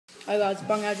Hi guys,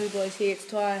 Bunga Drew Boys here. It's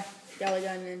Ty, Gallagher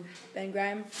and Ben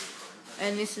Graham.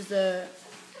 And this is the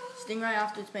stingray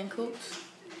after it's been cooked.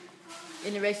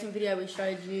 In the recent video we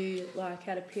showed you like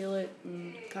how to peel it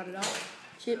and cut it up.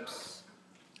 Chips,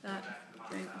 that,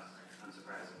 drink.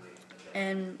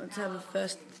 And let's have a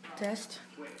first test.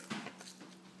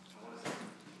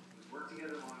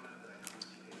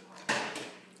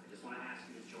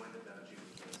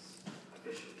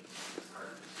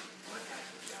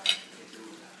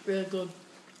 Really good.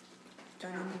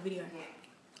 Don't end the video.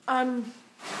 I'm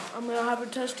gonna have a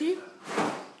test here,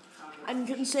 and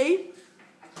you can see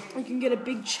you can get a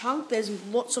big chunk. There's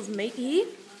lots of meat here.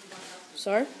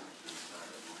 So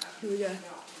here we go.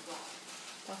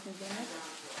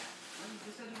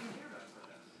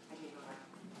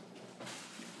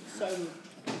 So good.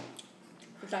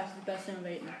 It's actually the best thing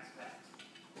I've eaten.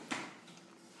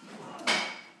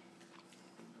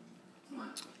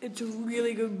 It's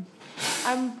really good.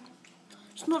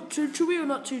 It's not too chewy or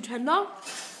not too tender.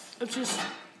 It's just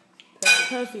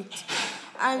perfect.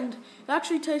 And it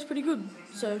actually tastes pretty good.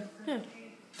 So yeah.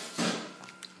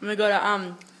 We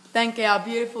gotta thank our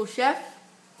beautiful chef,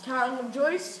 Carolyn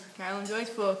Joyce,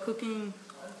 for cooking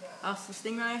us the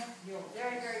stingray. You're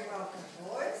very, very welcome,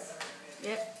 boys.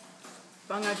 Yep.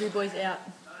 Bunga Drew Boys out.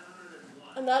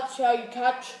 and that's how you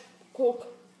catch, cook,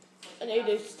 and eat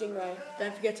a stingray.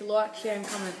 Don't forget to like, share and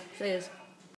comment. See yous.